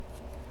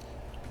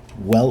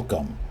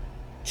Welcome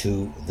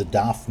to the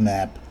Daf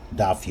Map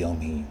Daf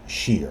Yomi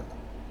Shiur.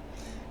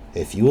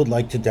 If you would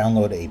like to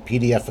download a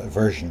PDF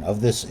version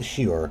of this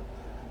shiur,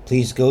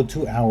 please go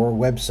to our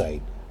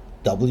website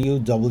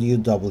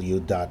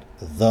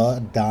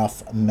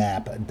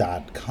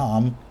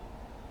www.thedafmap.com,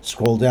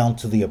 scroll down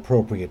to the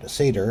appropriate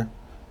seder,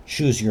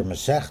 choose your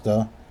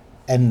Masechta,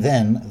 and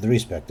then the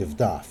respective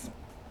daf.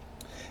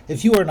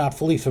 If you are not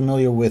fully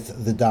familiar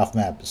with the Daf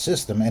Map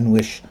system and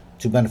wish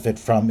to benefit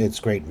from its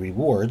great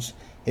rewards,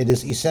 it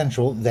is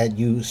essential that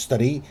you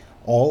study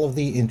all of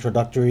the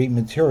introductory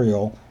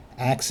material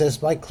accessed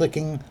by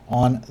clicking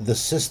on the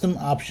system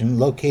option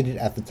located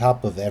at the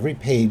top of every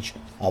page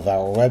of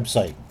our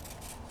website.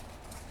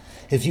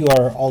 If you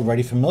are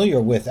already familiar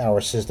with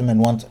our system and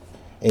want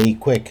a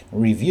quick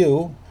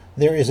review,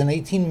 there is an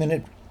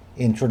 18-minute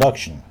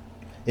introduction.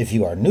 If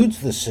you are new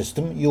to the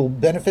system, you'll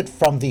benefit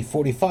from the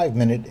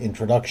 45-minute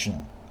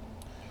introduction.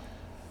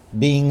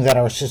 Being that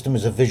our system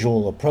is a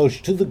visual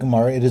approach to the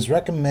Gemara, it is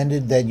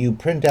recommended that you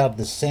print out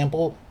the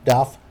sample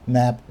daf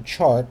map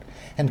chart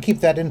and keep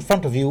that in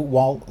front of you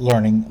while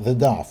learning the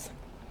daf.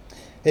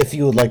 If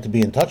you would like to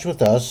be in touch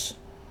with us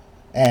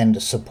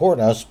and support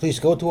us, please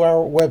go to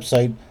our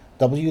website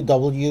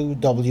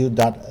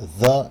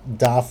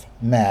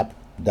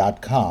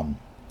www.thedafmap.com.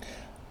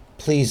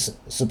 Please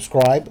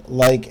subscribe,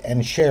 like,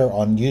 and share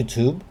on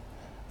YouTube,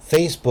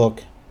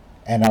 Facebook,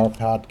 and our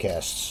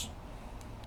podcasts.